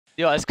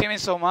Yo, I screaming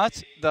so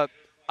much that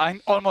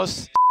I'm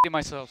almost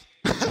myself.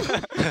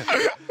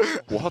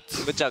 What?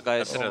 Good job,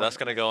 guys. That's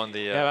gonna go on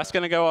the. Yeah, that's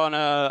gonna go on.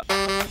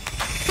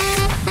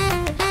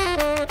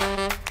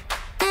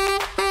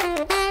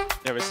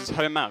 Yeah, this is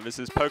home map. This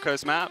is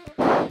Poco's map.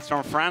 It's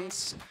from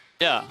France.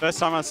 Yeah. First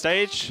time on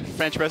stage,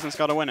 French person's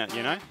got to win it,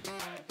 you know?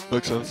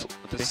 Makes sense.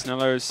 The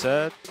Snello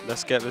said,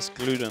 let's get this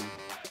gluten.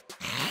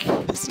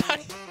 It's not.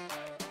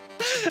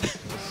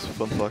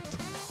 Fun fact.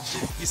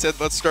 He said,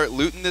 let's start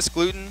looting this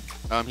gluten.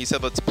 He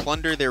said, let's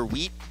plunder their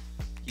wheat.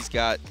 He's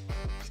got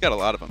a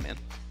lot of them, man.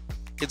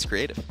 Kid's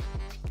creative.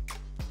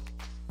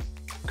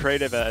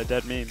 Creative at a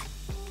dead meme.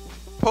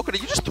 Poco,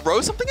 did you just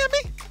throw something at me?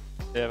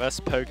 Yeah, that's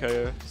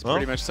Poco. It's Huh?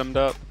 pretty much summed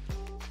up.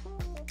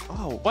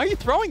 Oh, why are you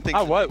throwing things?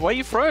 Oh, what are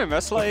you throwing?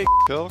 That's like...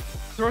 Kill.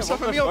 Throw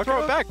something at me, I'll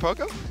throw it back,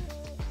 Poco.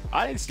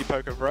 I didn't see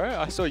Poco, bro.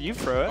 I saw you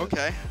throw it.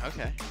 Okay,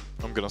 okay.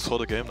 I'm gonna throw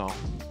the game now.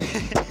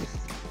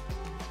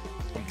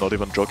 I'm not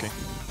even joking.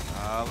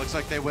 Looks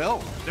like they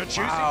will. They're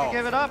choosing to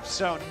give it up,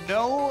 so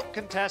no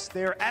contest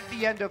there at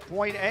the end of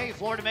point A.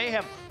 Florida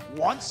Mayhem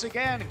once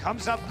again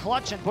comes up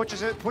clutch and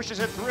pushes it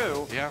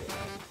through. Yeah.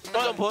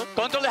 Control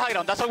the high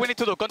ground. That's all we need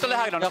to do. Control the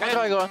high ground. Okay?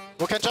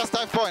 We can just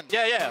dive point.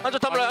 Yeah, yeah. 한쪽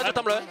텀블러, 한쪽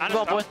텀블러.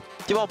 기본 point.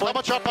 기본 How point.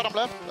 much shot bottom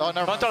left? Oh,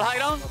 never mind. Control high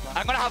ground.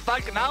 I'm gonna have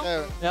back now.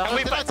 Yeah. And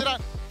we Sit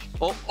down.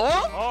 Oh,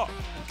 oh.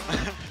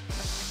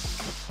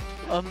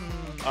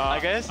 I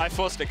guess. I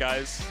forced it,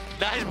 guys.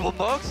 Nice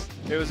boombox.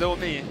 It was all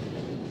me.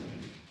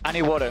 I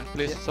need water,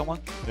 please. Someone.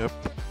 Yep.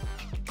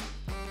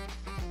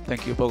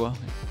 Thank you, Pogo.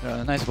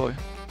 Nice boy.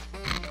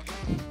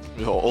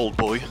 You're old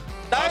boy.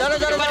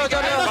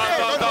 잘해.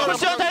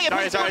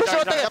 Sorry.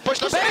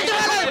 Push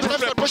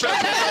left. Push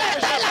left.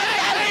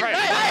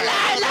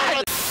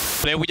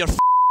 Play with your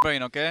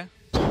brain, okay?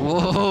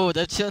 Whoa,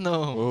 that's you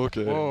know.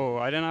 Okay. Whoa,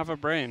 I didn't have a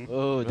brain.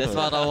 Oh, that's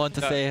what I want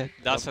to say.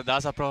 That's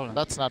a problem.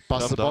 That's not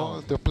possible.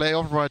 down. To play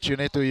Overwatch, you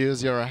need to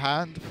use your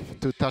hand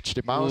to touch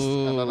the mouse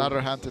and another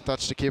hand to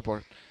touch the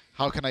keyboard.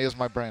 How can I use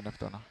my brain,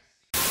 Neptuna?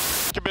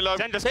 Keep me low.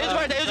 대유지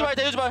말, 대유지 말,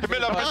 대유지 말. Keep me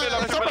low. Keep me low.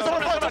 Keep me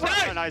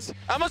low. Nice.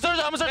 한번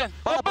쏠자, 한번 쏠자.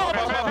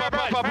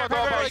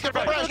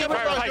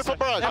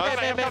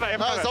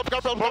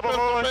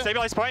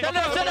 Stabilize point.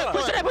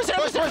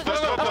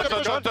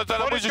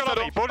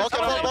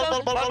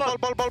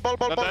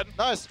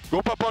 Nice.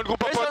 Group up point, t'es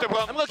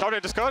prêt? Sorry,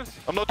 discard.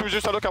 I'm not too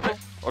juste à le capot.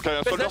 Ok,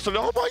 un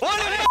soldat. Oh my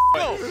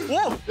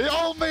Whoa! He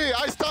owed me.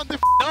 I stunned the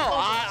No,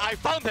 I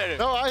found her.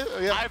 No,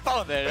 yeah. I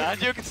found her,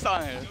 and you can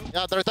stun her.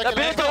 Yeah, they're attacking.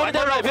 비에스터 우리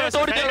대로,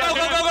 비에스터 우리 대로. Go,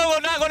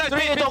 now, go, now.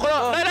 비에스터 go.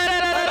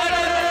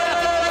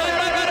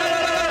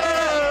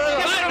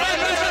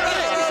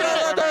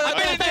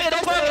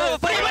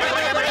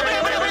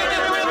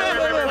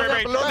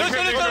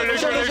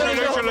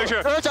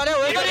 잘해.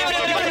 왜 그래?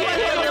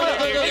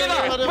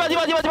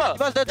 디바.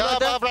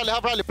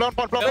 Have rally. Plan.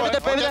 Play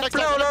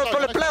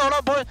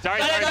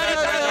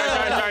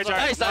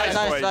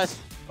Nice.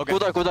 Okay.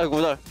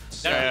 구달.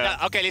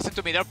 Okay, listen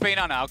to me. They're playing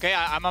Ana, okay?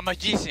 I'm a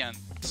magician.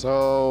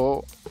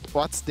 So,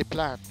 what's the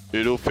plan?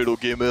 Hello, fellow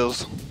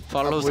gamers.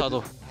 Follow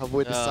Sado. Have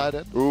we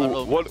decided?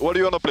 Ooh, what do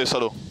you wanna play,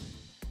 Sado?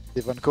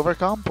 The Vancouver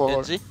camp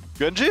or Genji?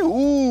 Genji?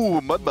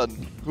 Ooh,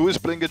 Madman. Who is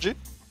playing Genji?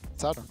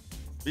 Sado?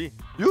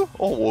 You?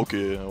 Oh,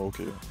 okay.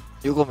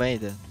 You go main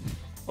then.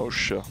 Oh,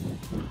 shit.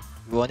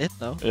 You want it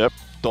now? Yep,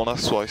 don't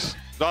ask twice.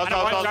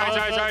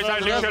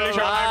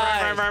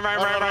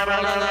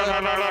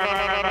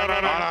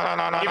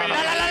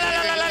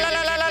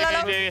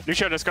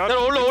 Lucio, discard.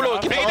 올라.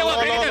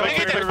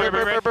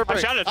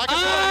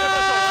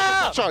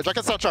 I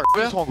can start charge.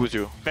 What's wrong with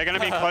you? They're gonna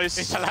be close.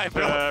 It's alive,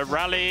 bro.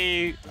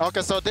 Rally.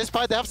 Okay, so this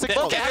fight they have 6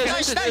 오케이,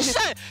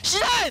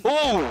 시간!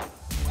 오!